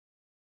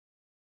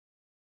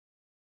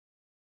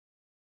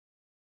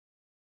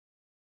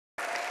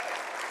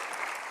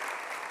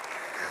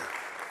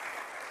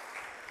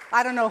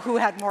I don't know who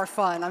had more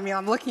fun. I mean,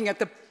 I'm looking at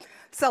the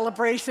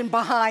celebration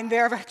behind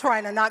there,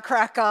 trying to not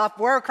crack up.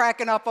 We're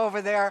cracking up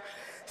over there.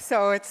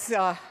 So it's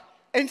an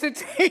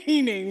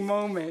entertaining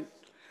moment.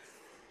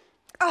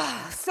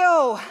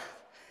 So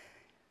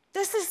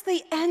this is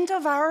the end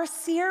of our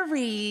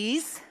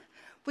series.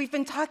 We've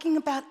been talking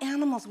about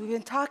animals. We've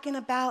been talking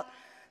about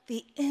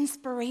the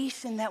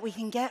inspiration that we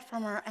can get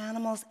from our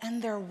animals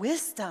and their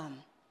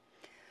wisdom.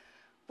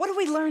 What did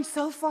we learn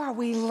so far?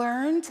 We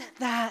learned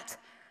that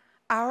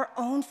our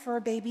own fur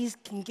babies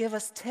can give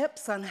us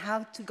tips on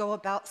how to go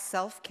about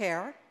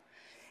self-care.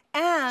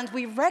 And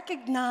we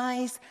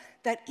recognize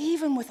that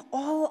even with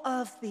all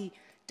of the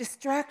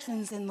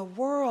distractions in the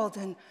world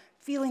and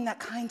feeling that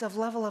kind of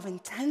level of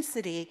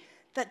intensity,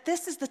 that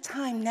this is the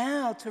time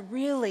now to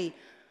really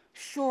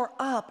shore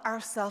up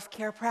our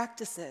self-care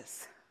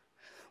practices.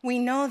 We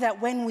know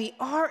that when we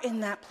are in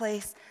that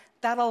place,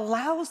 that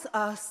allows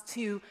us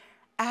to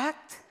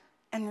act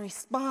and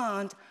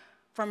respond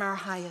from our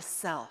highest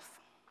self.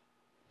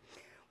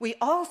 We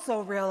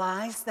also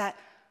realize that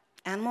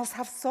animals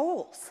have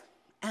souls,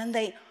 and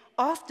they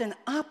often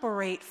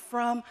operate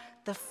from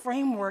the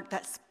framework,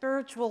 that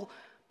spiritual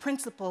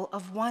principle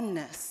of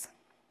oneness.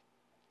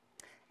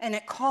 And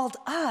it called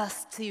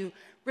us to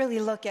really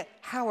look at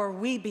how are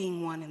we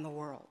being one in the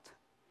world.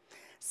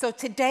 So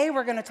today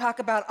we're going to talk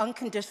about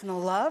unconditional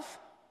love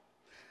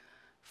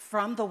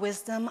from the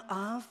wisdom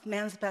of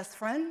man's best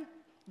friend,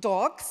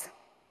 dogs.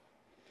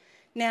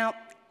 Now,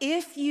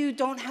 if you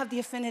don't have the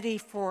affinity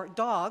for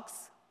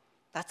dogs,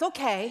 that's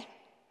okay.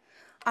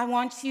 I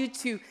want you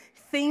to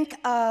think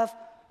of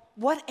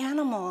what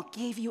animal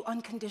gave you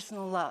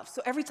unconditional love.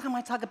 So every time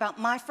I talk about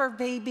my fur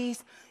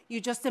babies, you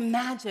just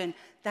imagine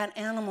that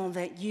animal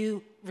that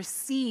you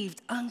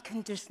received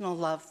unconditional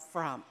love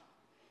from.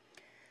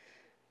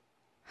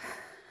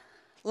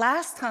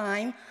 Last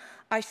time,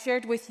 I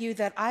shared with you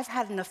that I've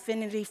had an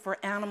affinity for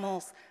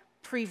animals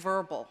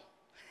pre-verbal.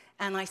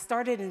 And I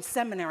started in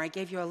seminary. I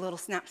gave you a little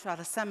snapshot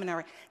of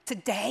seminary.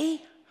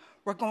 Today,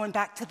 we're going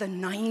back to the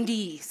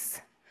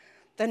 90s.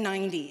 The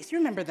 90s. You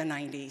remember the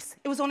 90s.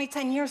 It was only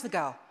 10 years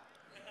ago.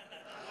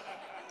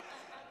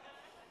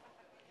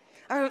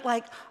 I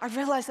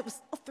realized it was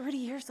 30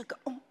 years ago.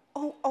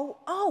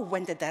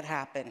 When did that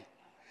happen?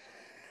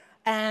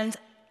 And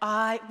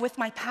with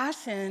my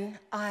passion,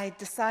 I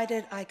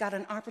decided I got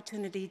an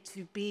opportunity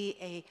to be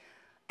an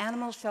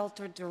animal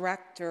shelter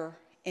director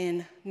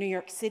in New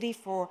York City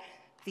for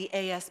the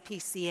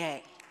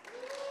ASPCA.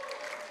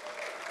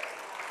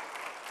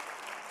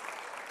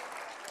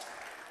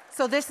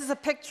 So this is a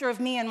picture of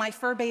me and my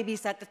fur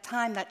babies at the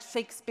time. That's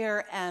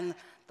Shakespeare, and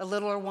the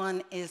littler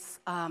one is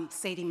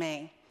Sadie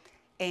Mae.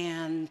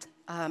 And,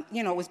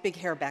 it was big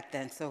hair back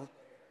then, so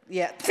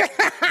yeah.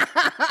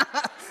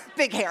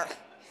 Big hair.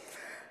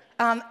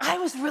 I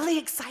was really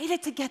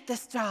excited to get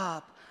this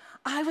job.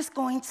 I was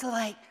going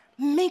to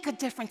make a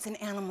difference in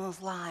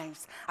animals'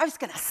 lives. I was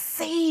going to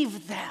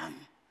save them.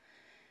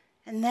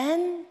 And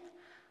then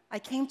I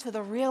came to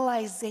the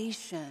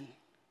realization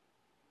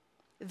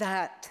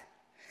that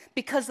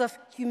because of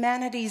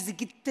humanity's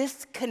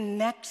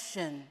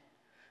disconnection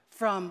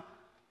from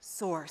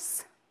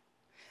source,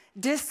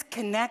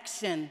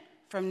 disconnection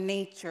from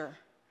nature,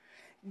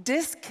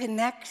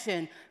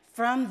 disconnection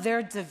from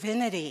their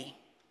divinity,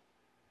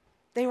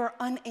 they were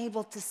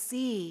unable to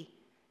see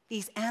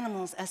these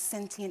animals as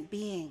sentient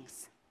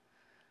beings.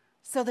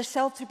 So the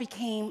shelter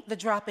became the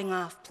dropping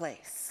off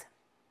place,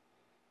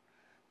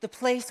 the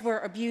place where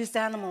abused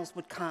animals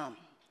would come,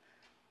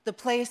 the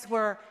place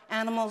where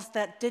animals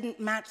that didn't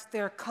match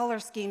their color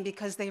scheme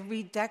because they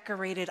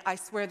redecorated, I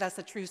swear that's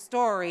a true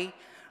story,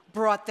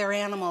 brought their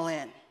animal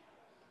in.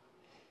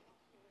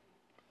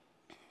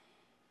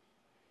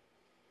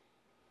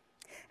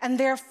 And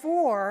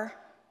therefore,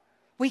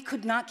 we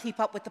could not keep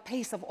up with the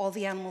pace of all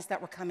the animals that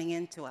were coming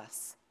into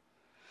us.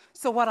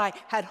 So what I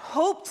had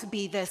hoped to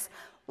be this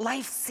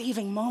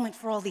life-saving moment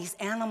for all these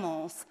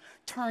animals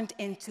turned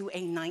into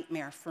a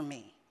nightmare for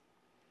me.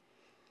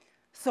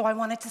 So I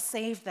wanted to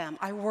save them.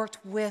 I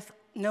worked with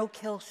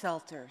no-kill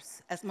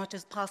shelters as much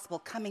as possible,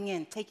 coming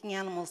in, taking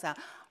animals out.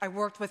 I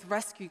worked with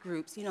rescue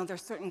groups.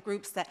 There's certain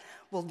groups that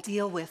will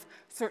deal with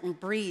certain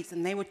breeds,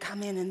 and they would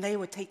come in and they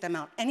would take them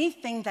out.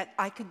 Anything that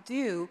I could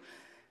do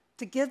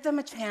to give them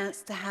a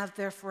chance to have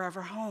their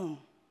forever home.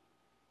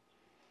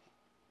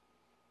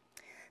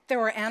 There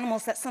were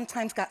animals that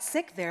sometimes got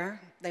sick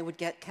there. They would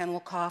get kennel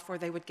cough or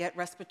they would get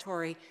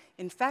respiratory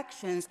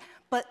infections,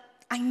 but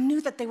I knew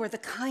that they were the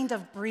kind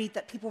of breed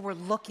that people were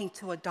looking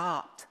to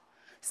adopt.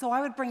 So I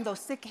would bring those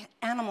sick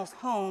animals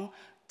home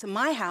to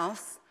my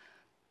house,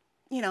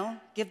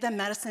 give them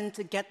medicine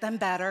to get them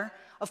better.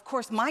 Of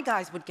course, my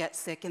guys would get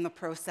sick in the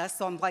process,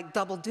 so I'm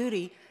double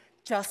duty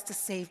just to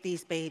save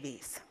these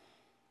babies.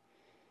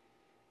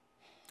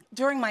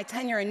 During my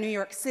tenure in New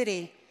York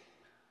City,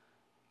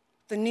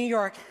 the New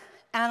York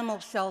animal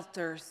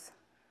shelters,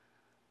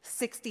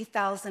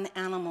 60,000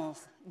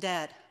 animals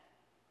dead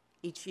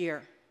each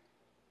year.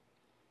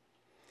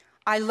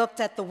 I looked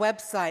at the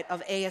website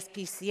of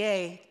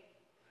ASPCA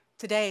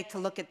today to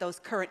look at those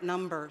current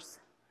numbers.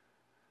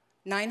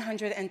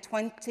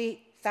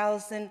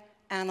 920,000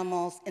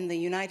 animals in the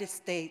United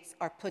States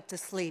are put to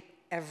sleep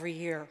every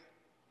year.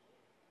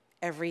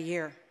 Every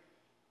year.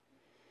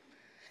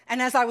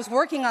 And as I was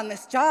working on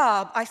this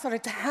job, I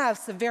started to have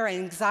severe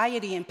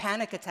anxiety and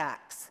panic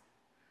attacks,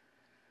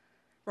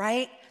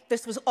 right?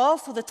 This was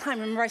also the time,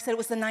 remember I said it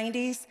was the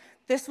 90s?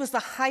 This was the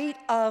height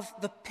of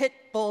the pit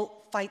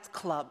bull fight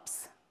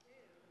clubs.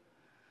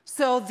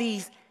 So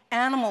these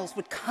animals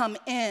would come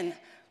in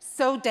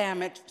so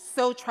damaged,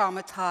 so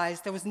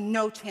traumatized, there was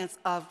no chance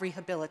of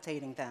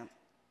rehabilitating them.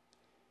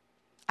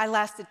 I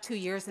lasted 2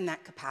 years in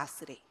that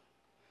capacity.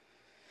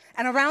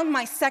 And around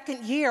my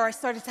second year, I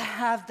started to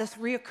have this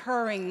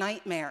reoccurring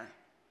nightmare.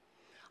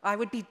 I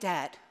would be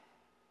dead,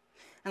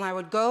 and I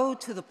would go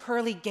to the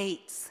pearly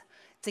gates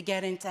to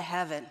get into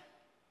heaven.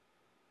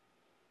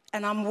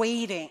 And I'm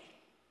waiting.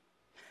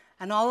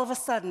 And all of a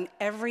sudden,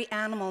 every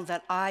animal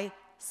that I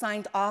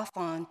signed off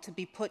on to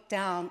be put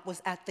down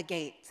was at the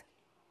gate.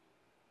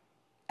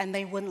 And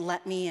they wouldn't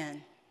let me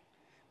in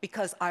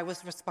because I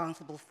was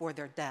responsible for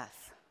their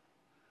death.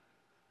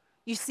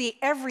 You see,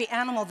 every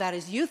animal that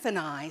is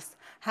euthanized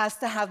has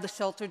to have the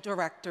shelter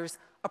director's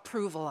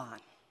approval on.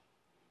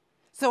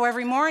 So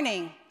every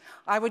morning,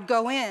 I would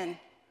go in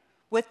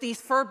with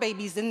these fur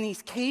babies in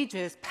these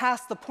cages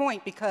past the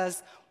point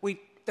because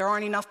there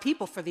aren't enough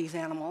people for these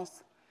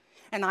animals.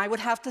 And I would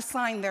have to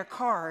sign their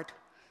card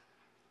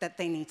that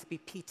they need to be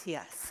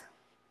PTS,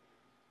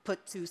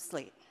 put to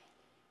sleep.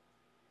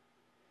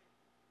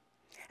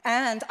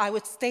 And I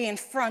would stay in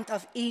front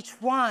of each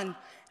one,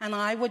 and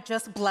I would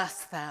just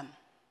bless them.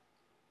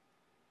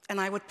 And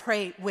I would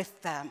pray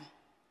with them.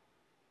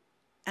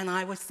 And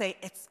I would say,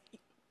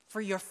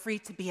 you're free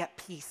to be at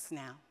peace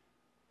now.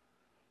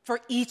 For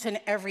each and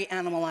every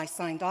animal I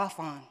signed off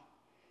on.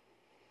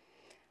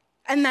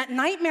 And that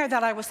nightmare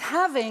that I was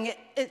having,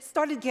 it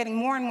started getting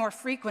more and more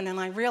frequent, and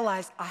I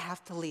realized I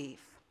have to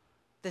leave.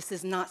 This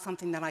is not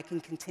something that I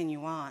can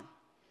continue on.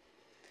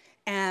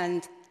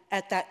 And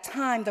at that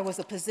time, there was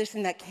a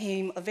position that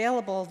came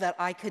available that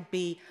I could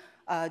be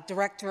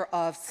director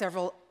of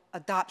several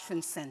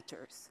adoption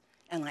centers.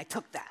 And I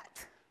took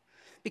that.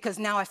 Because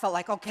now I felt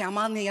like, okay, I'm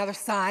on the other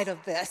side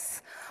of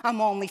this. I'm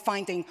only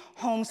finding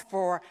homes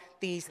for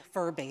these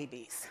fur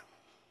babies.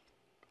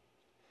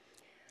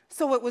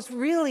 So it was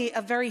really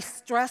a very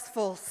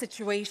stressful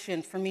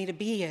situation for me to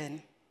be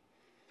in.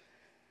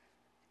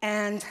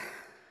 And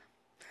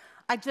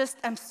I just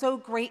am so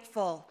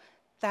grateful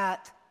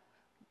that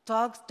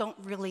dogs don't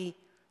really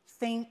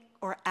think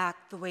or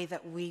act the way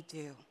that we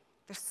do.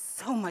 They're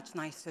so much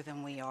nicer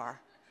than we are.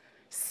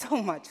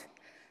 So much.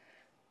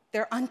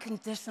 Their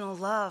unconditional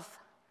love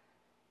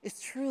is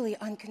truly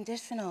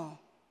unconditional.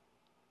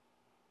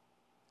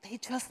 They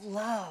just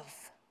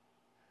love.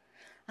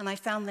 And I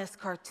found this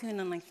cartoon,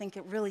 and I think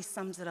it really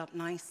sums it up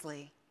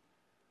nicely.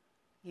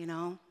 You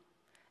know,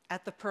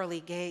 at the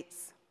pearly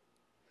gates.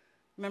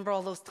 Remember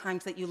all those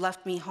times that you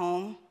left me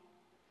home?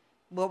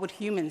 What would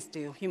humans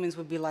do? Humans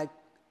would be like,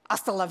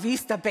 hasta la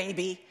vista,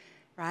 baby,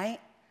 right?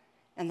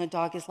 And the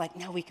dog is like,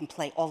 now we can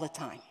play all the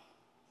time.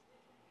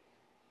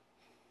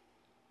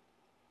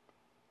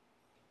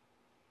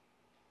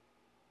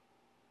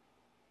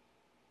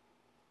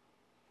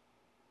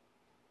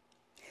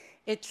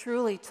 It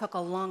truly took a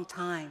long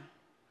time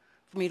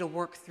for me to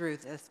work through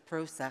this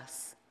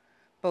process,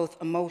 both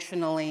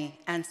emotionally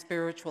and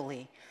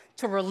spiritually,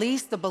 to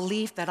release the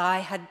belief that I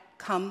had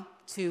come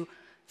to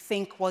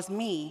think was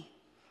me.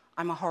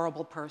 I'm a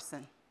horrible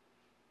person.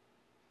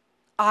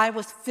 I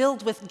was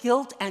filled with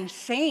guilt and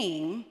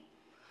shame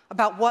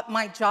about what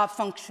my job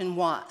function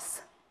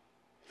was,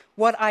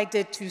 what I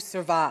did to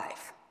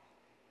survive.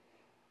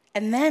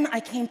 And then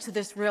I came to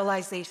this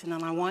realization,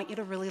 and I want you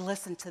to really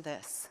listen to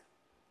this.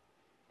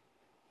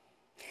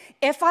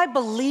 If I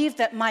believed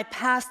that my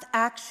past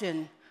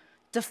action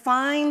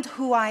defined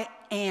who I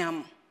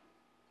am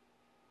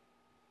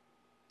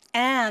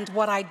and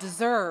what I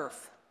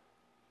deserve,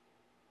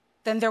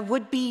 then there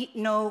would be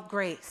no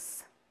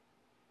grace.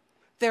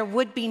 There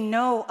would be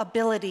no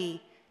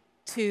ability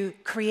to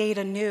create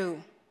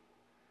anew.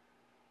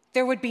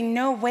 There would be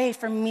no way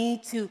for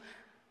me to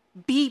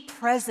be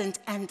present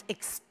and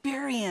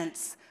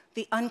experience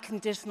the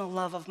unconditional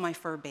love of my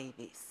fur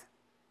babies.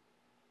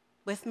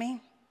 With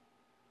me?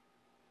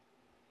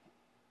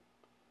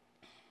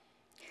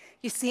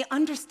 You see,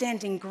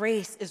 understanding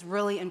grace is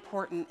really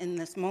important in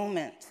this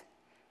moment.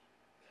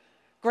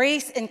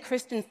 Grace in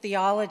Christian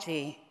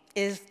theology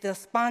is the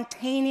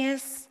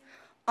spontaneous,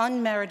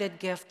 unmerited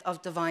gift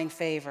of divine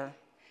favor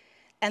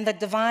and the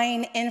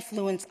divine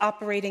influence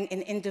operating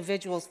in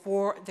individuals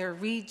for their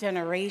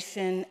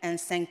regeneration and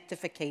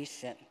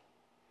sanctification.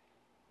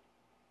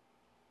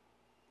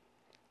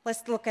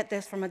 Let's look at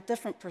this from a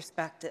different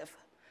perspective,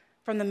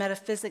 from the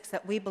metaphysics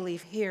that we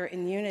believe here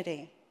in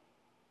Unity.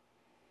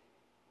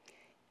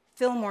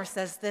 Fillmore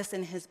says this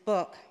in his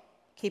book,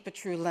 Keep a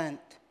True Lent.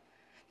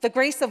 The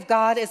grace of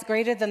God is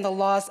greater than the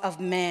laws of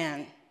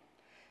man,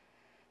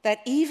 that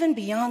even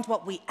beyond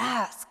what we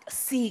ask,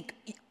 seek,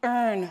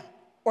 earn,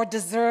 or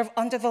deserve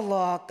under the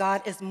law,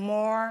 God is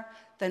more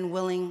than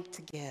willing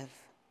to give.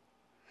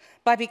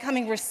 By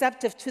becoming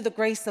receptive to the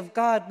grace of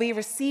God, we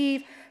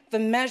receive the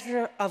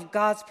measure of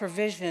God's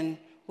provision,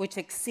 which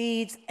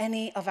exceeds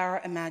any of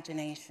our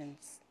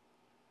imaginations.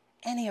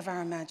 Any of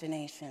our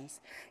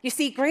imaginations. You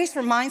see, grace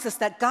reminds us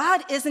that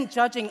God isn't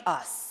judging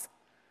us.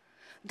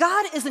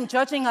 God isn't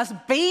judging us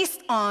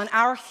based on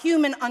our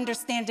human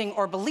understanding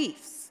or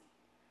beliefs.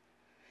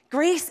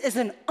 Grace is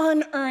an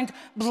unearned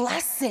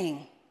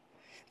blessing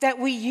that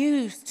we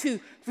use to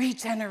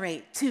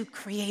regenerate, to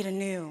create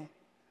anew.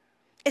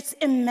 It's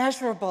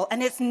immeasurable,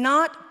 and it's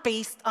not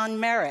based on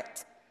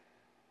merit.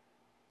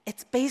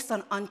 It's based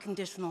on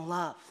unconditional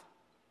love.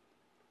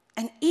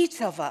 And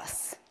each of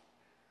us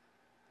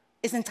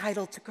is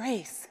entitled to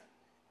grace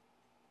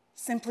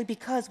simply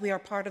because we are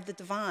part of the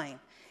divine.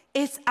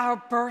 It's our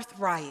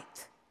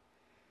birthright.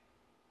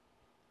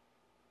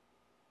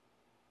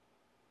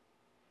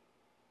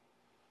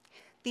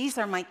 These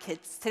are my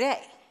kids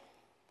today.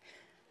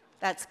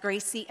 That's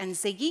Gracie and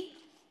Ziggy.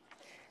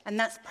 And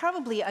that's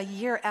probably a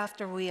year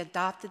after we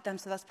adopted them,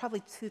 so that's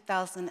probably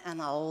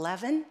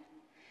 2011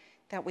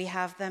 that we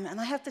have them.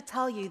 And I have to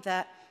tell you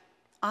that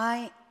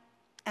I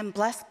am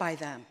blessed by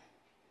them.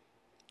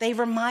 They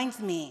remind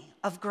me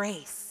of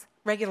grace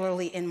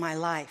regularly in my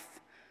life.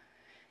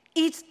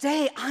 Each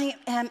day I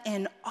am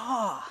in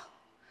awe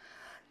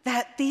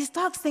that these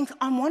dogs think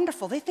I'm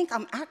wonderful. They think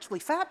I'm actually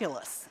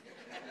fabulous,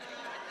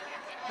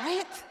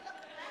 right?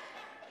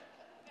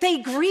 They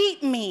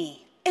greet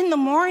me in the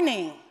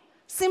morning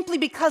simply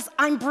because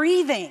I'm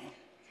breathing.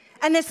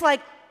 And it's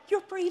like,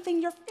 you're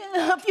breathing, you're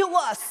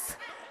fabulous.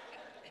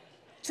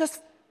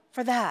 Just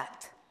for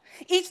that.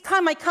 Each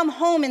time I come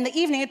home in the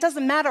evening, it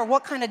doesn't matter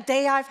what kind of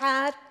day I've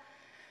had.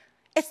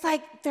 It's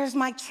like there's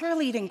my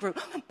cheerleading group.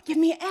 Give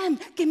me an M,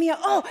 give me an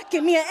O,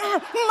 give me an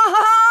M.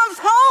 Mom's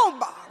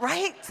home,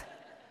 right?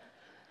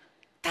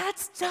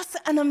 That's just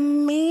an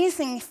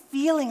amazing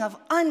feeling of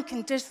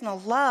unconditional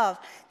love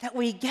that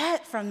we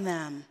get from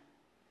them.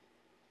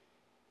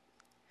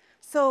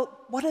 So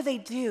what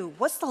do?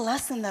 What's the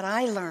lesson that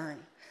I learn?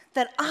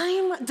 That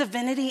I'm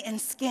divinity in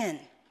skin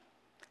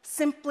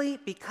simply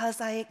because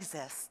I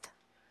exist.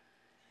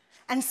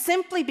 And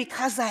simply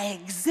because I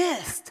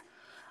exist,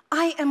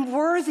 I am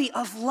worthy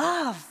of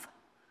love.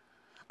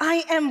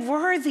 I am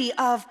worthy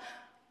of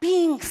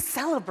being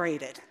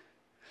celebrated.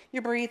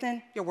 You're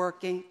breathing, you're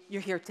working,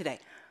 you're here today.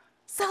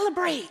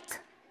 Celebrate,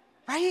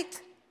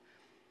 right?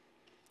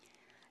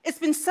 It's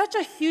been such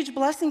a huge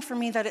blessing for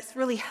me that it's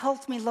really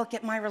helped me look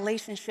at my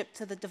relationship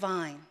to the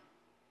divine.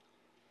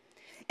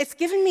 It's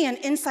given me an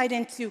insight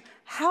into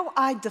how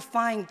I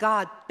define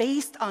God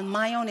based on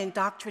my own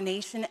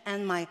indoctrination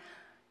and my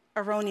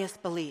erroneous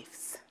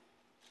beliefs.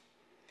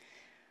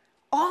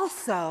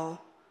 Also,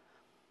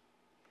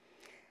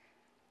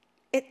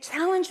 it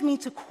challenged me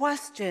to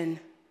question,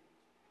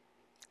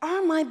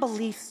 are my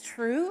beliefs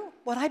true?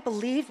 What I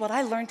believe, what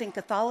I learned in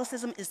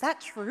Catholicism, is that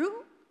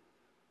true?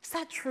 Is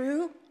that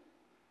true?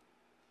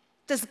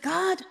 Does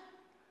God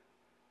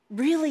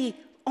really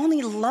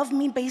only love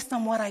me based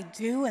on what I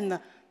do and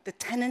the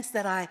tenets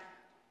that I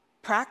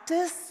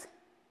practice?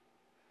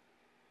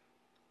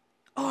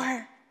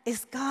 Or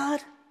is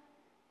God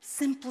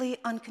simply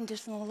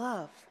unconditional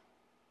love?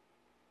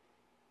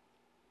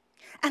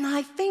 And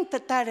I think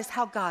that that is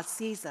how God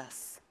sees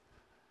us.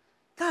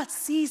 God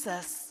sees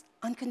us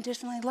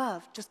unconditionally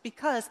loved just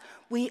because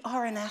we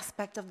are an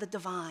aspect of the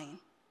divine.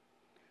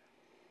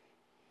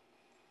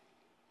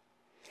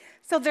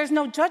 So there's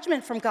no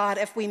judgment from God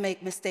if we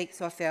make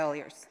mistakes or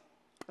failures.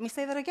 Let me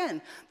say that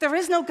again. There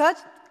is no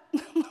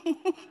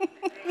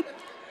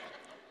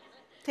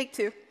Take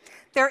two.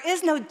 There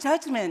is no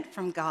judgment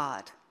from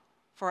God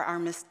for our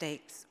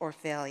mistakes or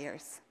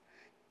failures.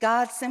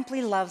 God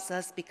simply loves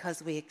us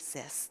because we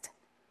exist.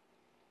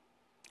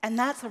 And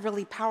that's a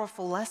really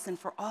powerful lesson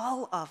for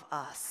all of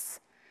us.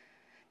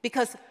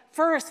 Because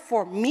first,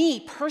 for me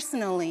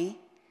personally,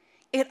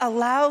 it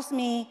allows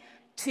me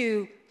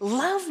to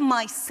love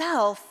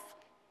myself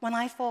when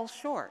I fall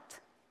short.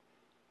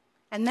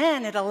 And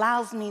then it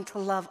allows me to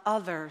love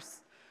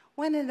others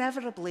when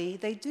inevitably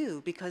they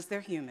do, because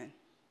they're human.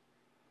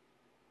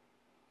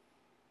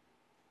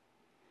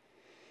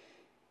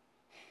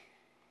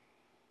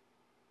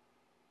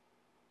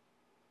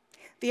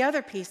 The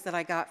other piece that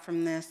I got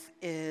from this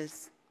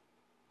is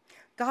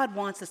God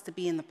wants us to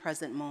be in the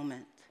present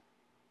moment.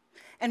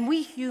 And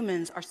we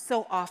humans are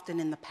so often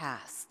in the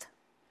past.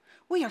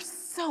 We are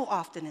so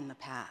often in the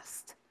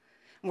past.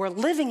 We're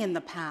living in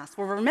the past.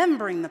 We're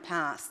remembering the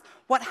past.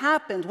 What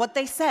happened, what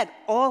they said,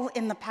 all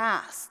in the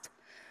past.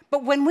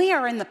 But when we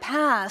are in the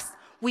past,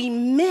 we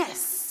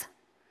miss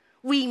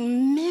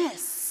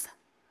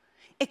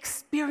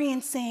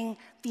experiencing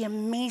the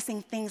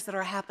amazing things that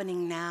are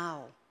happening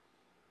now.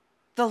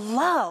 The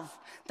love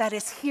that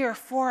is here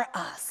for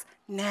us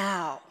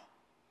now.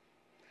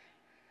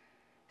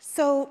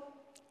 So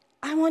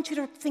I want you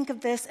to think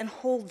of this and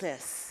hold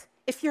this.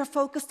 If you're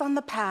focused on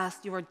the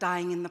past, you are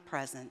dying in the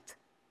present.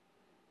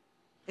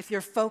 If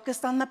you're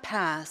focused on the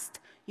past,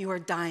 you are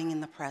dying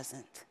in the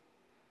present.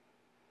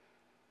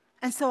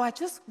 And so I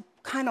just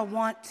kind of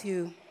want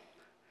to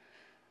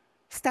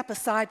step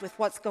aside with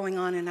what's going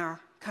on in our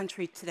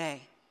country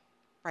today,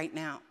 right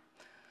now.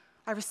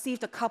 I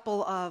received a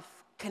couple of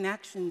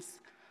connections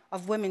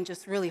of women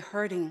just really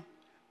hurting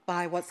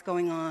by what's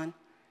going on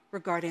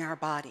regarding our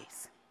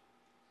bodies.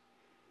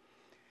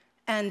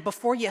 And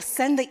before you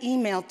send the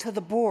email to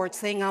the board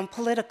saying I'm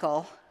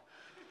political,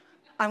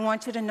 I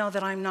want you to know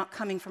that I'm not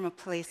coming from a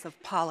place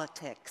of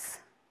politics.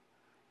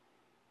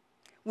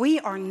 We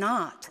are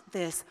not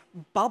this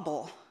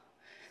bubble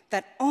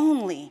that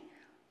only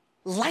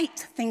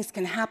light things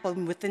can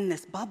happen within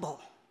this bubble.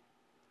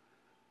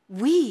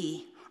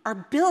 We are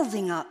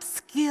building up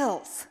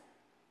skills.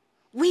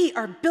 We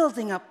are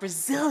building up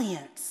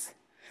resilience.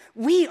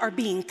 We are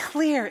being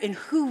clear in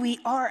who we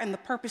are and the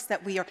purpose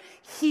that we are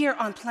here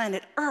on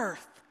planet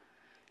Earth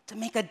to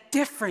make a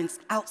difference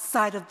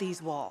outside of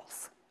these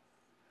walls.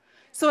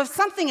 So if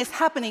something is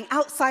happening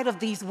outside of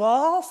these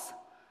walls,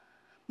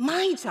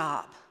 my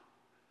job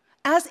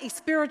as a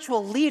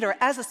spiritual leader,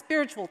 as a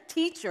spiritual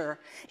teacher,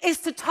 is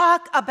to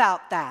talk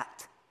about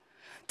that,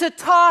 to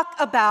talk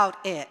about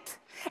it,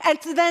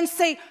 and to then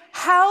say,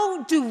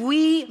 how do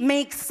we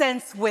make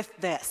sense with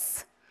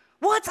this?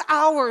 What's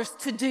ours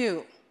to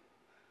do?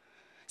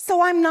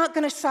 So I'm not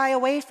going to shy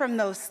away from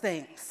those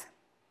things.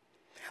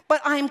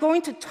 But I'm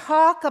going to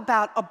talk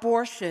about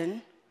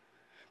abortion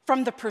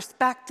from the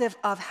perspective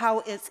of how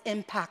it's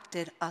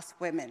impacted us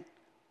women.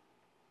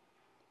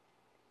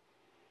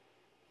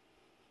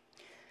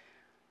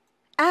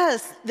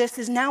 As this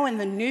is now in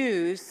the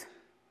news,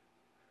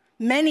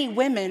 many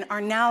women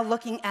are now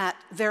looking at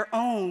their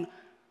own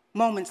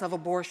moments of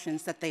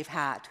abortions that they've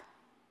had.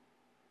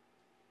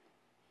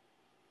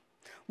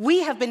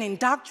 We have been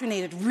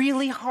indoctrinated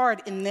really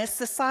hard in this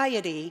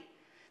society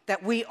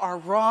that we are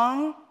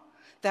wrong,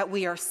 that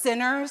we are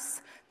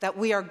sinners, that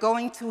we are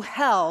going to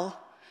hell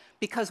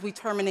because we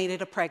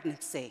terminated a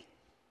pregnancy.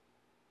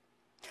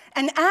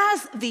 And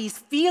as these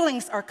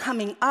feelings are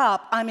coming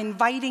up, I'm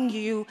inviting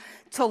you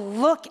to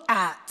look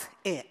at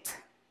it.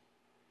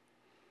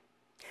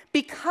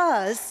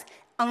 Because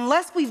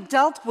unless we've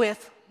dealt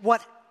with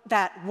what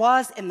that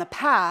was in the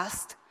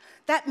past,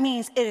 that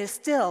means it is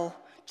still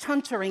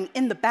chuntering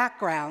in the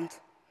background,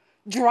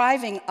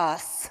 driving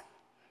us,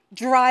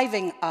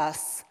 driving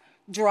us,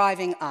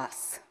 driving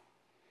us.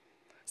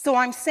 So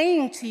I'm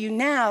saying to you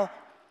now,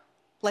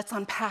 let's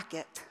unpack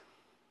it.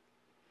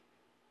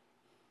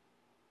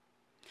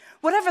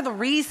 Whatever the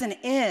reason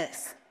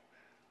is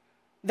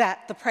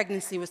that the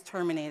pregnancy was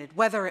terminated,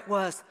 whether it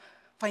was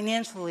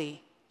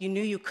financially, you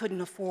knew you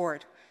couldn't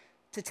afford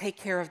to take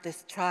care of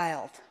this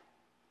child,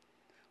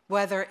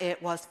 whether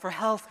it was for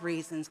health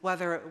reasons,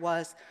 whether it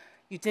was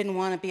you didn't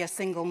want to be a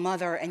single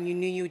mother and you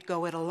knew you'd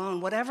go it alone,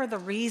 whatever the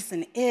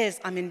reason is,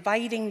 I'm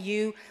inviting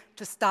you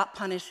to stop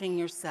punishing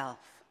yourself.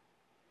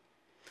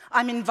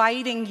 I'm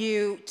inviting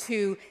you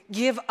to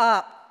give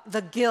up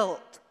the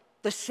guilt,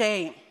 the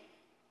shame,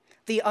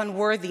 the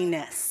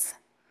unworthiness.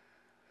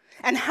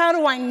 And how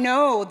do I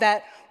know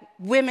that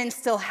women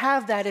still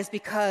have that is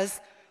because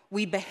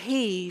we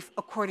behave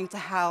according to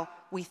how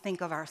we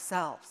think of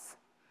ourselves.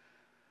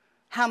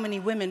 How many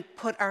women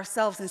put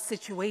ourselves in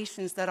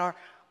situations that are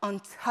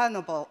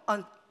untenable,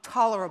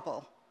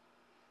 intolerable,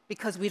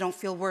 because we don't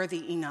feel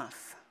worthy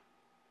enough?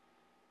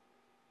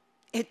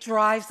 It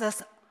drives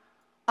us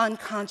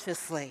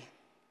unconsciously.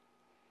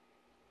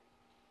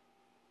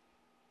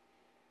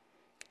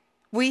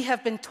 We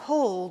have been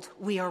told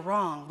we are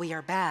wrong, we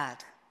are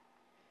bad.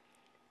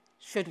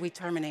 Should we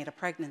terminate a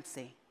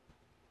pregnancy?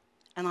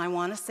 And I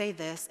want to say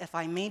this, if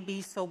I may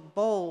be so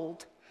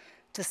bold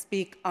to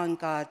speak on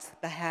God's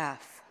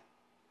behalf.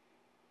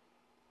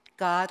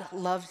 God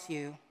loves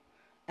you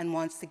and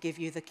wants to give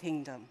you the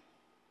kingdom.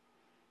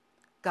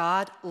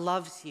 God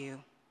loves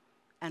you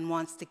and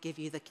wants to give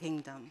you the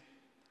kingdom.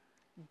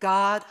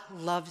 God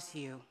loves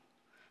you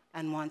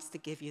and wants to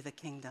give you the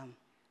kingdom.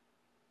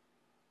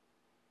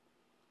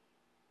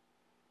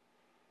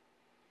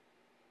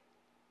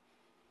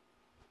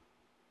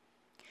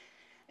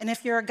 And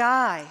if you're a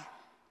guy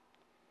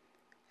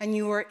and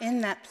you were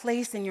in that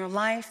place in your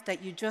life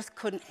that you just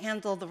couldn't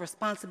handle the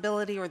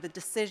responsibility or the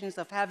decisions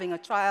of having a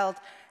child,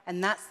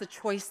 and that's the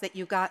choice that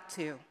you got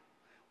to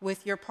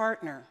with your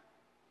partner,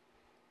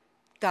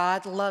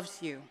 God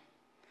loves you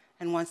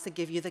and wants to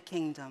give you the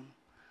kingdom.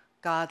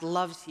 God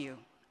loves you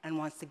and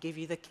wants to give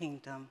you the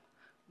kingdom.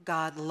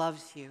 God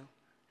loves you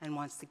and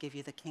wants to give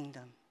you the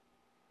kingdom.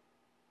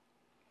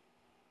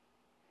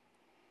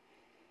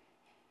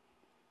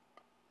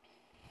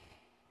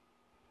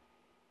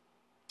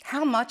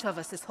 How much of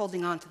us is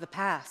holding on to the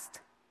past?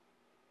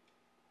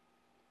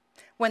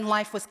 When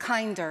life was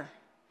kinder,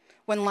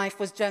 when life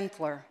was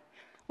gentler,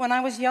 when I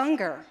was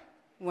younger,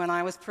 when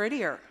I was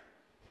prettier,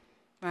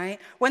 right?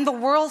 When the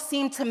world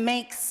seemed to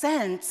make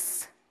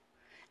sense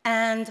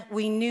and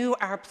we knew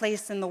our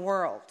place in the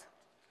world.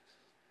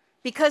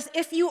 Because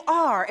if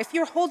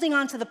you're holding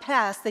on to the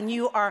past, then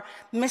you are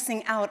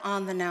missing out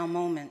on the now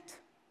moment.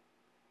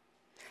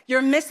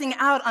 You're missing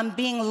out on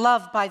being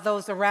loved by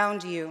those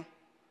around you.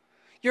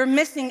 You're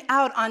missing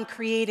out on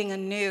creating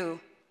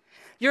anew.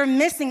 You're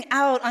missing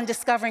out on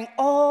discovering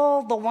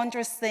all the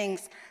wondrous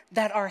things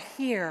that are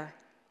here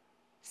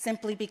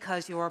simply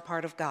because you are a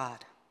part of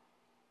God.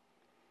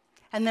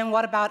 And then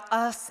what about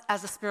us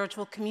as a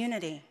spiritual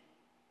community?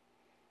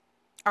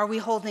 Are we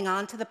holding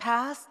on to the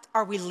past?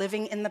 Are we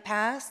living in the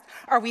past?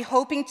 Are we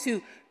hoping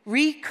to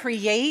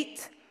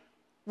recreate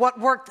what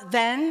worked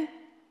then,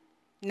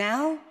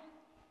 now?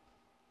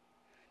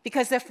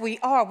 Because if we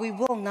are, we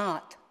will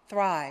not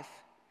thrive.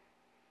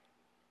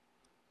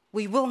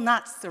 We will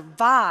not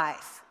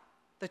survive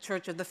the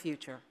church of the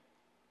future.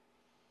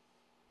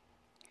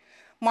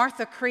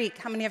 Martha Creek,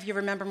 how many of you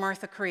remember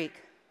Martha Creek?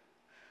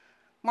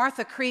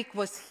 Martha Creek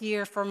was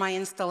here for my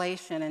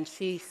installation, and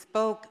she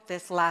spoke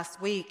this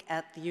last week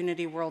at the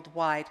Unity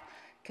Worldwide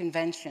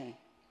Convention.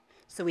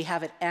 So we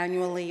have it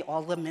annually.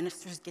 All the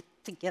ministers get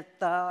together,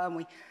 and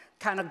we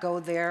kind of go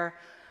there.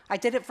 I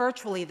did it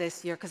virtually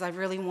this year because I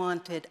really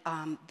wanted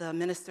the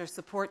minister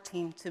support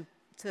team to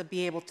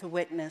be able to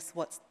witness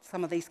what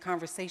some of these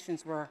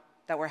conversations were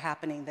that were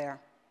happening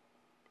there.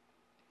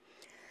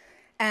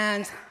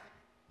 And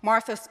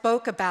Martha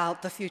spoke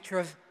about the future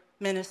of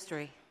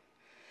ministry.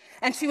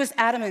 And she was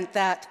adamant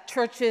that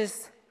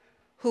churches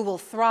who will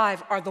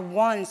thrive are the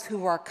ones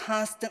who are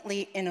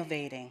constantly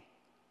innovating,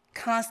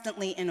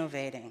 constantly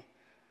innovating.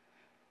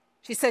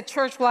 She said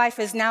church life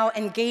is now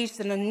engaged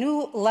in a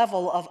new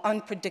level of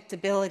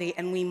unpredictability,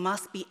 and we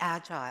must be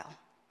agile.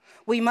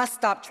 We must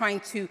stop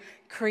trying to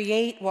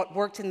create what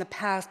worked in the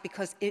past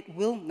because it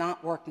will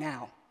not work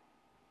now.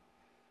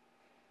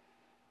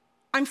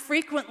 I'm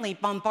frequently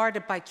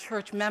bombarded by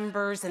church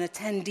members and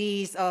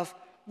attendees of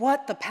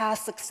what the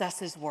past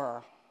successes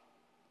were.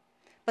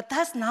 But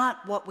that's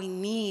not what we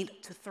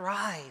need to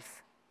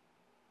thrive.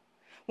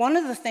 One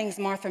of the things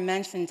Martha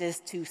mentioned is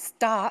to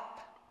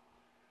stop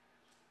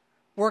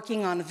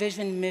working on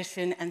vision,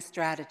 mission, and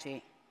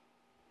strategy.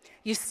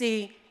 You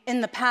see,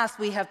 in the past,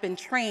 we have been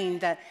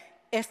trained that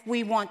if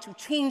we want to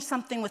change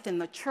something within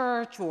the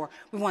church or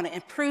we want to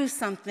improve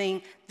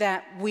something,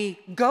 that we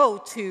go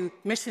to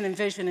mission and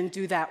vision and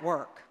do that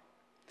work.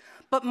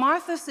 But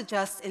Martha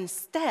suggests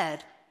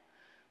instead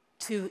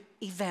to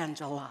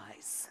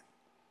evangelize.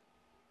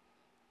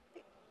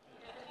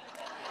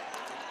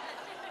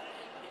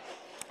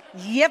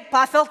 Yep,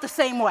 I felt the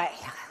same way.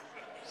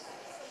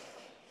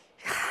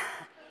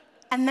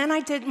 And then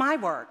I did my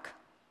work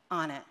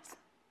on it.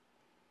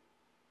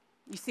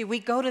 You see, we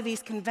go to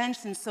these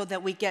conventions so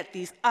that we get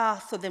these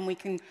so then we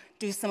can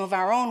do some of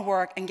our own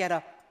work and get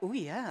oh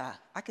yeah,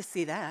 I could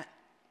see that.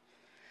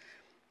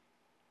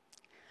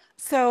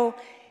 So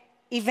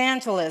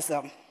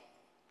evangelism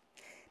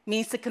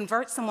means to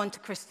convert someone to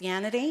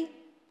Christianity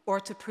or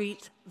to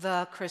preach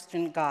the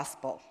Christian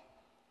gospel.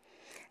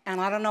 And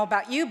I don't know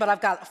about you, but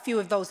I've got a few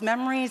of those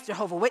memories,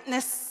 Jehovah's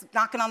Witness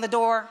knocking on the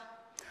door,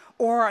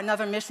 or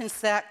another mission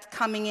sect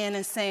coming in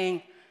and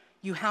saying,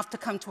 you have to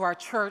come to our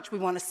church, we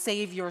want to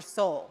save your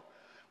soul,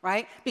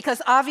 right? Because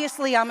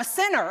obviously I'm a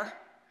sinner,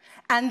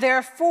 and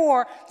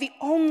therefore the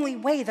only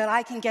way that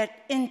I can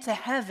get into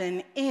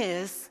heaven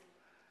is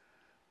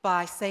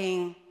by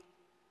saying,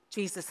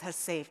 Jesus has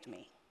saved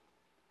me,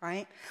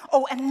 right?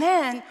 Oh, and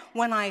then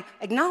when I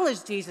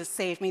acknowledge Jesus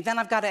saved me, then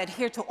I've got to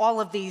adhere to all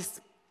of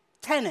these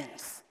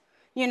tenets.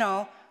 You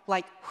know,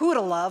 like who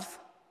to love,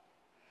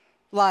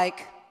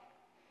 like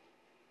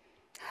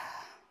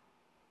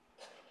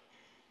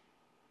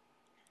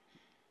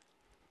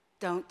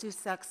don't do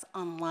sex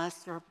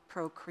unless you're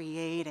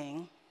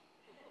procreating.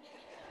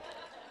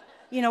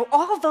 You know,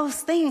 all those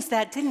things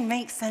that didn't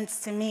make sense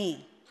to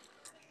me.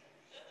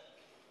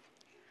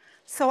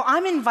 So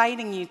I'm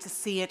inviting you to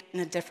see it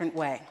in a different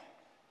way.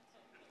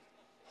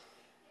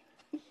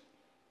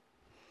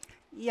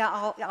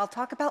 Yeah, I'll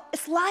talk about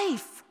it's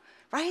life.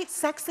 Right?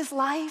 Sex is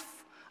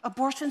life.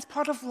 Abortion's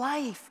part of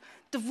life.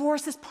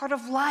 Divorce is part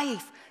of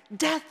life.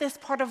 Death is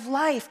part of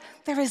life.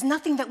 There is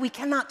nothing that we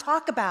cannot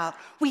talk about.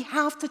 We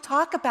have to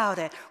talk about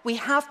it. We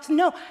have to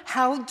know,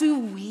 how do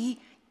we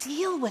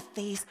deal with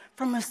these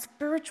from a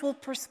spiritual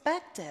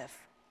perspective?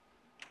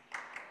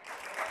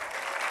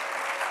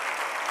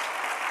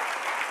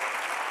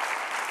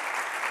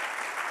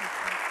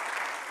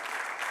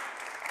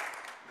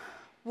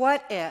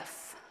 What if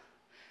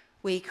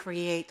we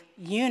create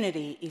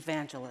unity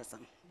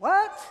evangelism?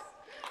 What?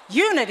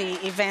 Unity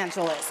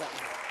evangelism.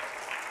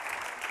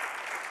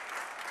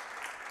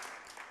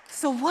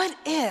 So what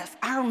if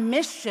our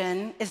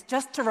mission is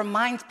just to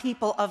remind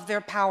people of their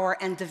power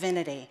and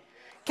divinity?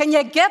 Can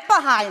you get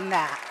behind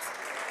that?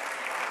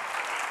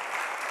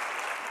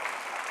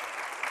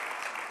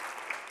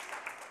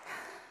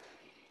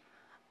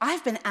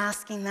 I've been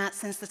asking that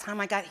since the time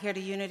I got here to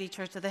Unity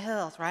Church of the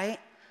Hills, right?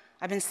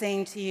 I've been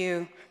saying to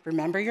you,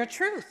 remember your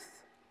truth.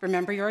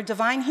 Remember you're a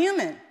divine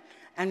human,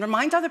 and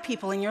remind other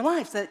people in your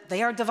life that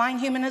they are divine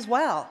human as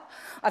well.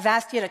 I've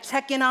asked you to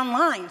check in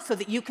online so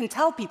that you can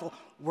tell people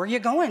where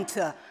you're going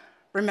to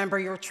remember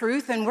your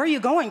truth and where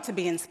you're going to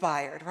be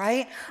inspired,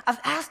 right? I've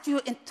asked you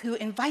to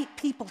invite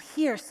people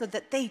here so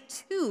that they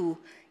too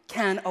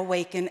can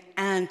awaken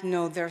and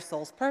know their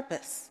soul's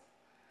purpose.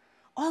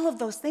 All of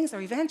those things are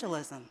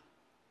evangelism,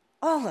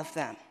 all of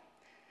them.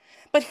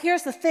 But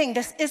here's the thing,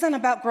 this isn't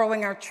about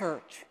growing our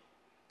church.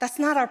 That's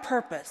not our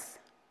purpose.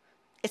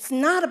 It's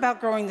not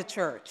about growing the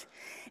church.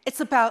 It's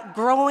about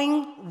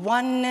growing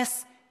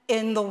oneness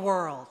in the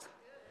world.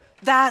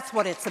 That's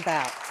what it's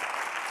about.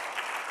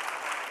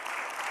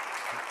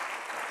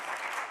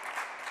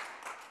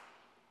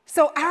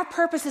 So our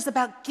purpose is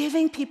about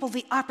giving people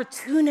the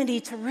opportunity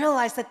to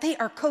realize that they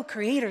are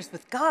co-creators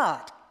with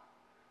God,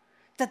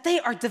 that they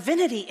are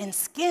divinity in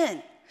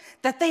skin,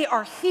 that they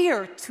are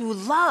here to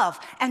love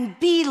and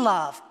be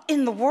love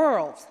in the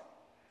world.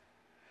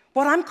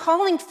 What I'm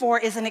calling for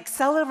is an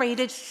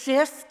accelerated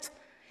shift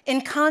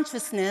in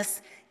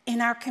consciousness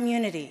in our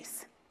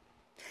communities.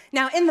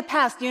 Now, in the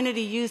past,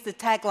 Unity used the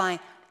tagline,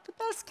 the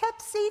best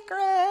kept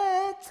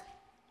secret.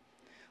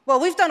 Well,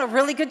 we've done a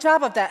really good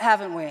job of that,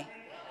 haven't we?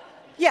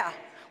 Yeah,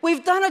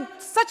 we've done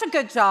such a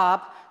good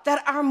job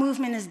that our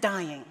movement is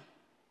dying.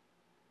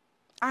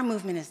 Our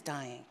movement is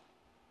dying.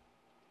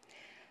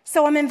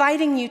 So I'm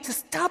inviting you to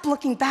stop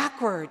looking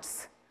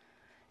backwards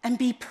and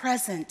be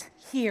present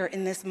here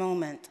in this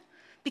moment,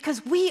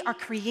 because we are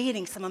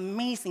creating some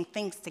amazing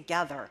things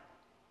together.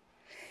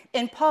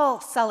 In Paul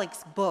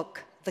Selig's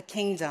book, The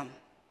Kingdom,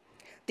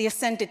 the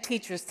Ascended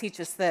Teachers teach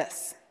us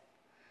this.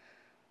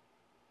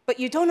 But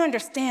you don't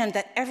understand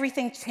that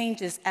everything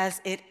changes as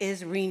it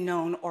is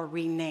reknown or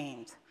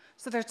renamed.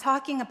 So they're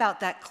talking about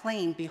that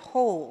claim,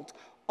 behold,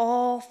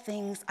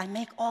 I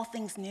make all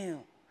things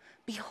new.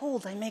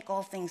 Behold, I make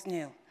all things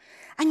new.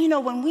 And you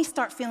know, when we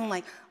start feeling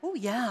like, oh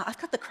yeah,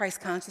 I've got the Christ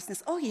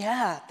consciousness, oh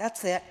yeah,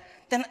 that's it,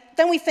 then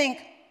we think,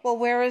 well,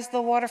 where is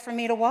the water for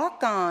me to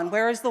walk on?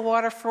 Where is the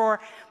water for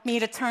me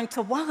to turn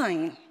to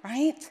wine,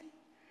 right?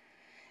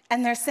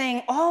 And they're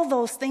saying all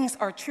those things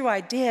are true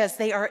ideas.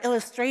 They are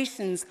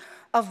illustrations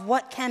of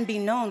what can be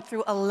known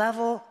through a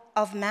level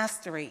of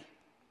mastery.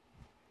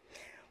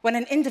 When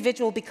an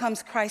individual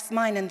becomes Christ's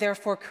mind and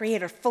therefore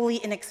creator, fully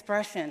in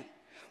expression,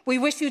 we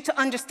wish you to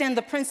understand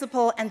the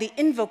principle and the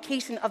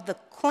invocation of the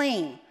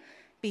claim,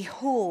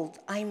 behold,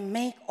 I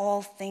make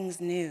all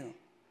things new.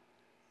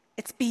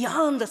 It's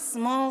beyond the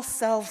small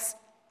self's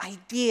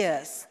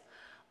ideas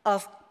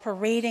of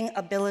parading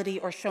ability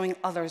or showing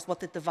others what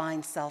the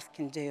divine self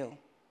can do.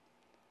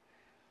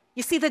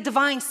 You see, the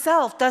divine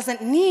self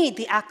doesn't need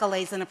the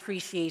accolades and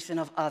appreciation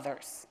of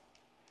others,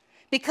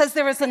 because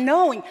there is a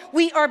knowing.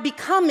 We are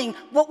becoming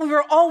what we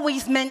were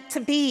always meant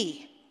to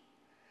be,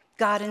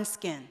 God in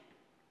skin.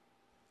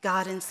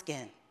 God in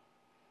skin.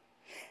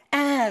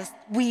 As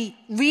we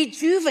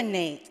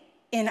rejuvenate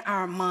in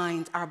our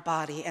mind, our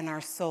body, and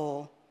our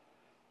soul,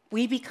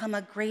 we become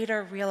a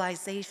greater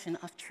realization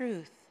of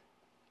truth.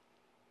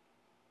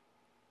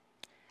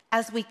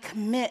 As we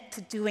commit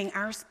to doing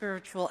our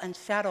spiritual and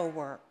shadow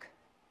work,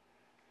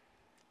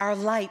 our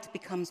light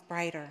becomes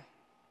brighter.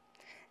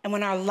 And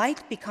when our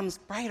light becomes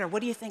brighter,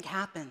 what do you think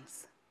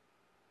happens?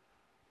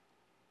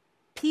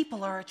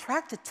 People are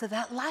attracted to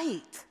that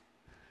light.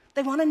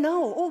 They want to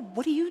know, oh,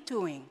 what are you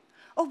doing?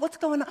 Oh, what's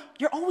going on?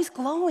 You're always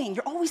glowing.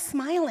 You're always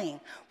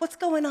smiling. What's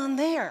going on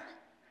there?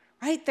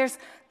 Right?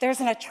 There's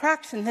an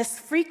attraction. This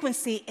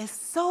frequency is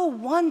so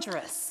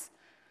wondrous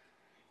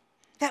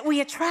that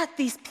we attract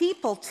these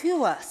people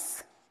to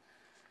us.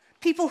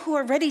 People who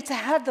are ready to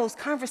have those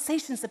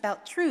conversations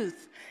about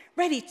truth,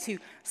 ready to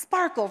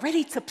sparkle,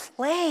 ready to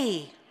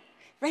play,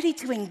 ready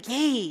to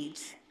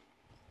engage.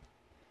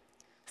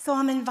 So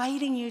I'm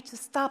inviting you to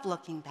stop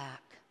looking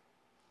back.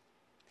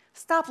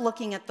 Stop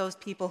looking at those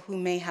people who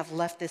may have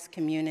left this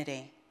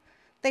community.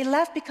 They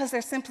left because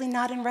they're simply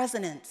not in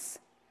resonance.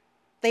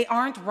 They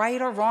aren't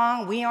right or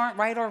wrong. We aren't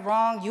right or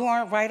wrong. You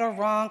aren't right or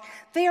wrong.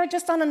 They are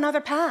just on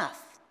another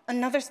path,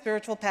 another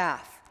spiritual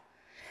path.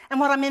 And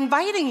what I'm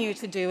inviting you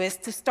to do is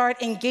to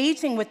start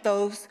engaging with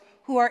those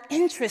who are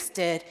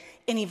interested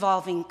in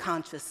evolving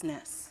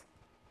consciousness,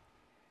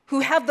 who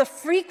have the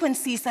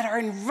frequencies that are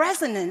in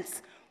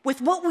resonance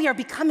with what we are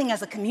becoming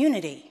as a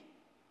community.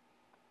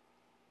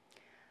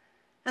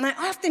 And I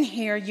often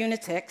hear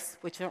unitics,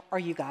 which are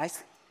you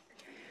guys,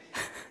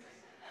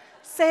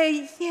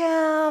 say,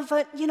 yeah,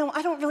 but,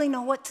 I don't really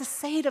know what to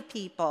say to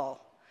people.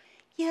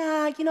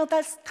 Yeah,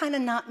 that's kind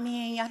of not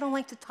me. I don't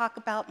like to talk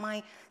about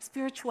my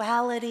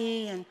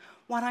spirituality and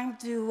what I'm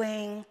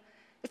doing.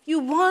 If you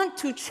want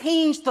to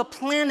change the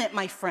planet,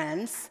 my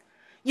friends,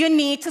 you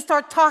need to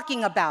start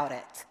talking about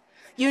it.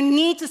 You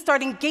need to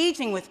start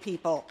engaging with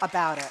people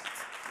about it.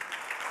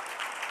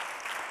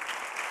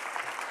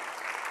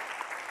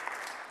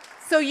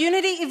 So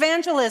unity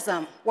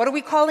evangelism, what are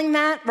we calling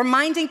that?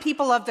 Reminding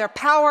people of their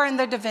power and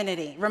their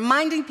divinity.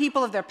 Reminding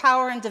people of their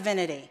power and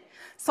divinity.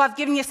 So I've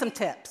given you some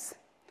tips.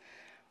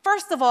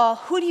 First of all,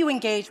 who do you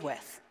engage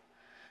with?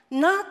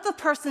 Not the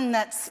person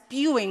that's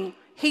spewing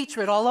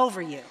hatred all over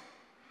you.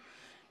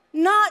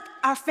 Not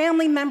our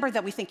family member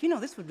that we think,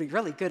 this would be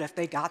really good if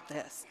they got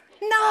this.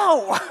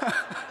 No!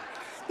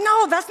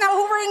 No, that's not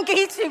who we're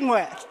engaging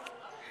with.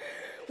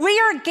 We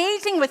are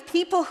engaging with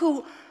people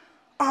who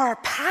are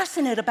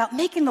passionate about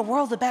making the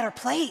world a better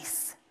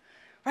place,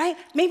 right?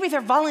 Maybe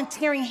they're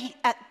volunteering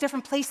at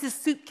different places,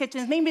 soup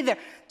kitchens. Maybe they're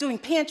doing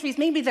pantries.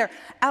 Maybe they're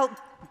out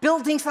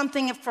building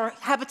something for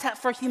Habitat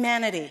for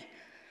Humanity.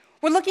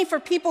 We're looking for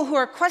people who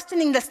are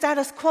questioning the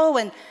status quo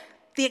and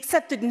the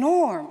accepted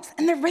norms,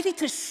 and they're ready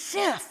to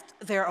shift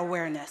their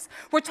awareness.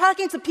 We're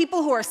talking to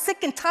people who are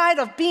sick and tired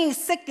of being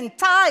sick and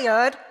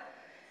tired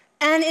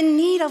and in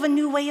need of a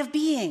new way of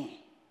being.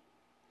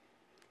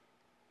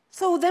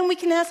 So then we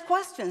can ask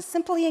questions,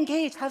 simply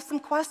engage, have some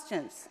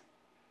questions.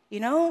 You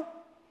know,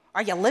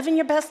 are you living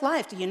your best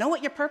life? Do you know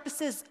what your purpose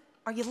is?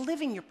 Are you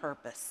living your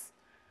purpose?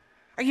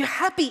 Are you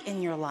happy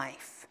in your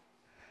life?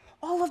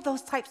 All of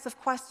those types of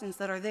questions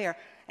that are there.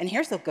 And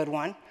here's a good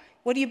one.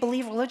 What do you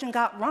believe religion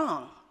got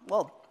wrong?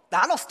 Well,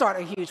 that'll start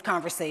a huge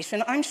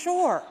conversation, I'm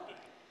sure,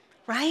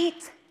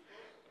 right?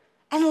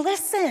 And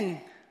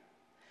listen.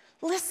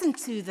 Listen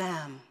to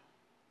them.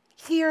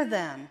 Hear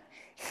them.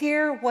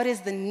 Hear what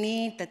is the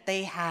need that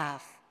they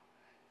have.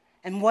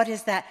 And what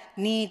is that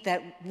need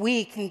that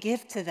we can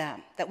give to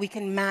them, that we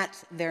can match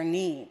their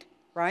need,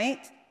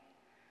 right?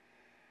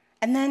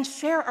 And then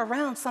share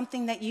around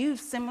something that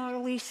you've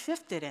similarly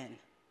shifted in.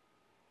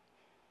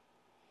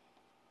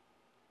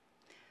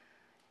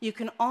 You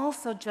can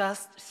also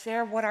just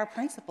share what our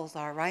principles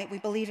are, right? We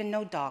believe in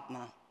no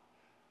dogma.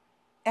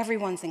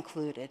 Everyone's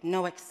included,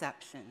 no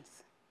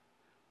exceptions.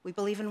 We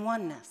believe in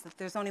oneness, that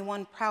there's only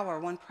one power,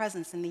 one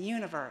presence in the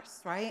universe,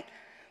 right?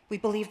 We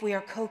believe we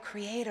are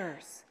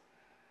co-creators.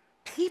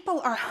 People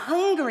are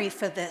hungry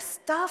for this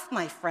stuff,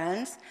 my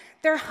friends.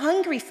 They're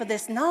hungry for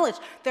this knowledge.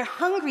 They're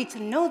hungry to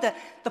know that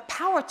the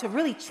power to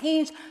really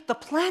change the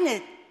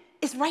planet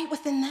is right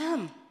within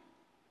them.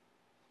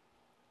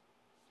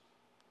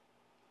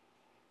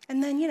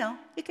 And then,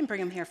 you can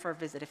bring them here for a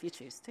visit if you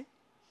choose to.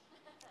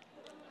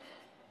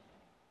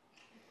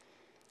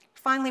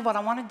 Finally, what I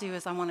want to do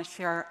is I want to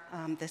share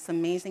this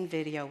amazing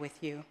video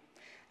with you.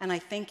 And I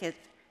think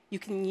you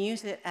can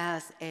use it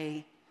as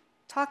a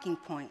talking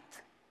point.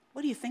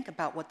 What do you think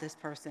about what this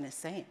person is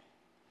saying?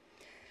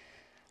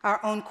 Our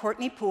own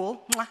Courtney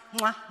Poole, mwah,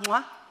 mwah,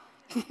 mwah,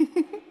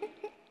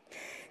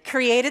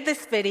 created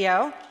this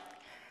video,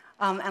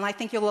 and I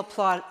think you'll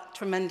applaud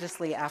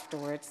tremendously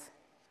afterwards.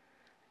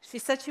 She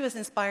said she was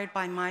inspired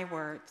by my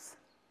words,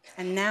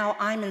 and now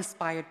I'm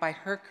inspired by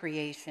her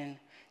creation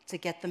to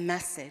get the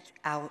message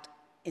out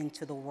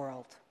into the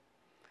world.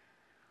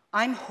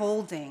 I'm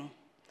holding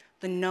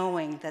the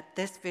knowing that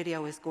this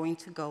video is going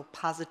to go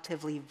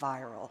positively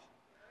viral,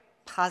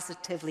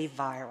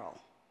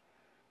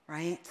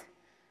 right?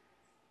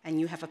 And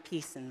you have a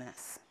piece in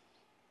this.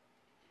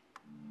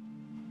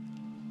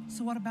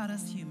 So what about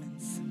us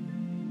humans?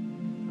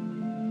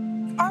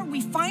 Are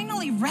we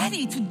finally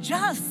ready to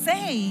just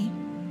say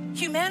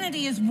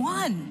humanity is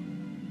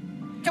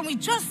one? Can we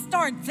just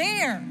start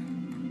there?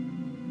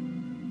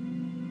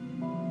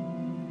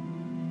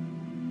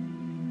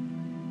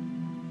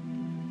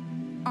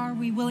 Are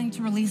we willing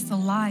to release the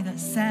lie that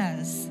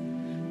says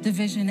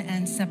division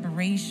and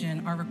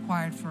separation are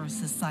required for a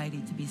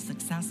society to be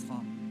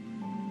successful?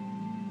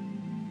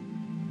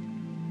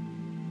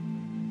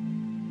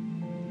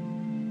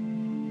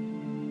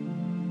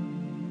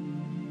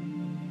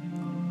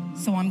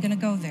 So I'm going to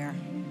go there.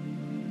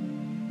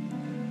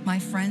 My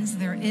friends,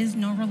 there is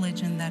no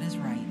religion that is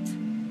right.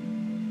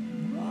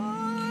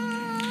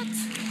 What?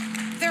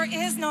 There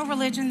is no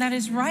religion that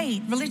is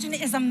right. Religion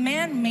is a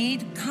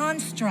man-made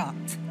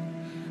construct.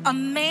 A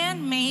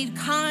man-made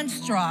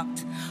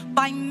construct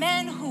by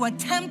men who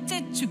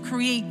attempted to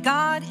create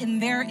God in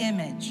their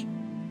image.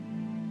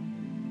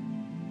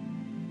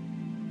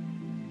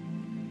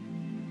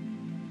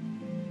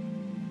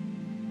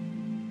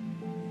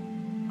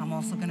 I'm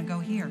also going to go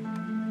here.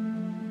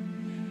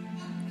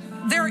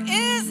 There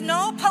is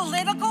no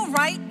political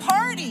right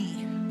party.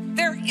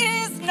 There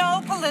is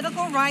no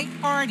political right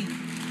party.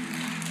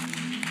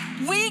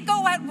 We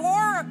go at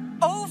war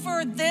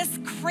over this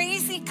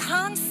crazy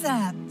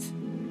concept.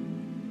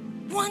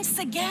 Once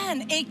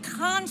again, a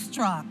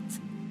construct.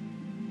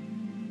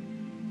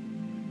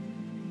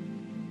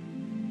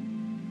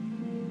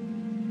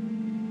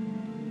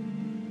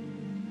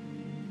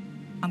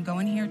 I'm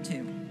going here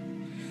too.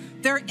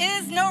 There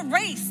is no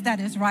race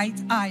that is right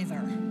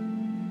either.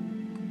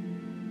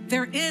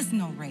 There is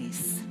no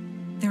race.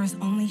 There is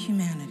only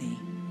humanity.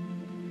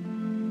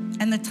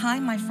 And the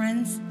time, my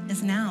friends,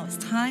 is now. It's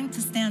time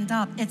to stand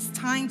up. It's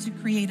time to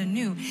create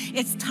anew.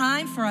 It's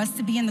time for us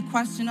to be in the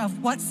question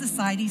of what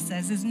society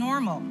says is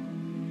normal.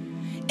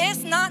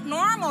 It's not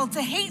normal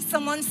to hate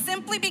someone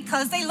simply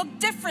because they look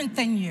different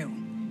than you.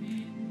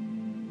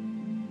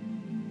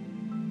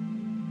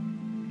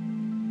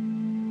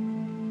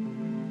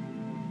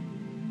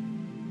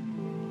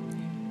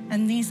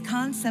 And these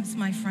concepts,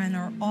 my friend,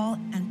 are all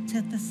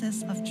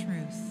antithesis of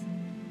truth.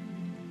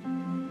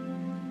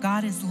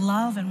 God is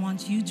love and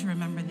wants you to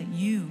remember that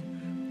you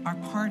are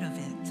part of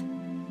it,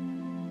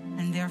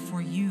 and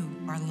therefore you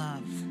are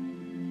love.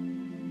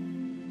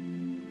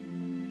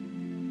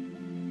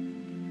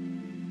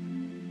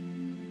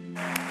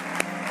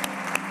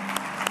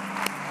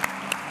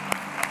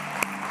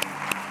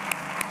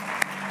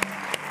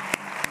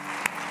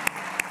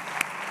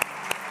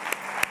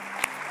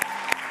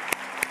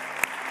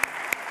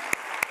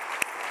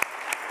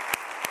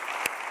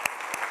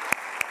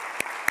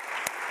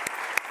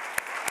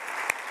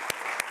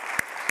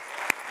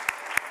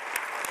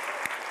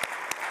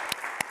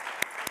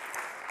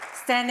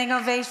 Standing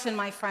ovation,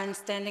 my friend,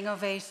 standing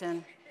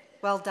ovation.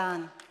 Well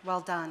done,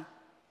 well done.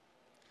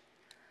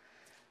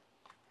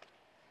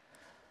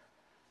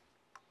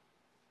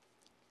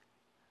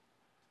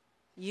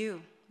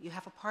 You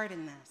have a part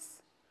in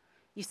this.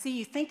 You see,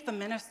 you think the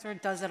minister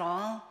does it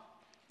all?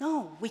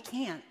 No, we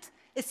can't.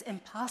 It's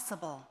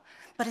impossible.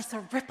 But it's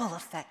a ripple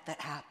effect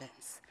that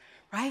happens,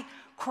 right?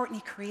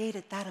 Courtney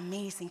created that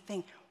amazing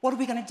thing. What are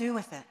we going to do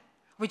with it?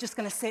 Are we just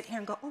going to sit here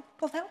and go, oh,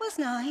 well, that was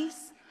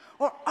nice?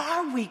 Or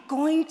are we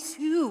going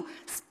to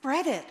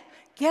spread it,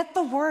 get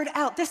the word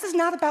out? This is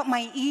not about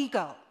my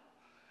ego.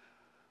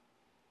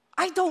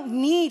 I don't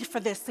need for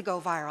this to go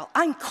viral.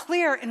 I'm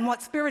clear in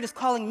what Spirit is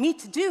calling me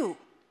to do.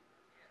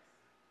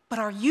 But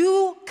are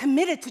you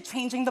committed to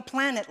changing the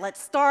planet?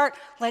 Let's start,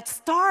 let's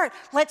start,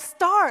 let's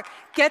start.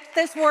 Get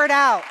this word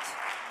out.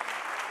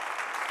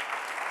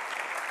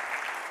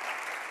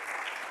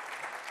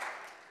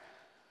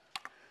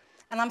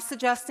 And I'm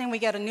suggesting we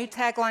get a new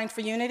tagline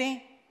for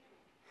unity.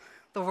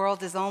 The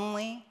world is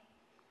only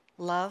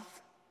love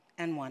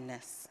and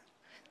oneness.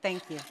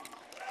 Thank you.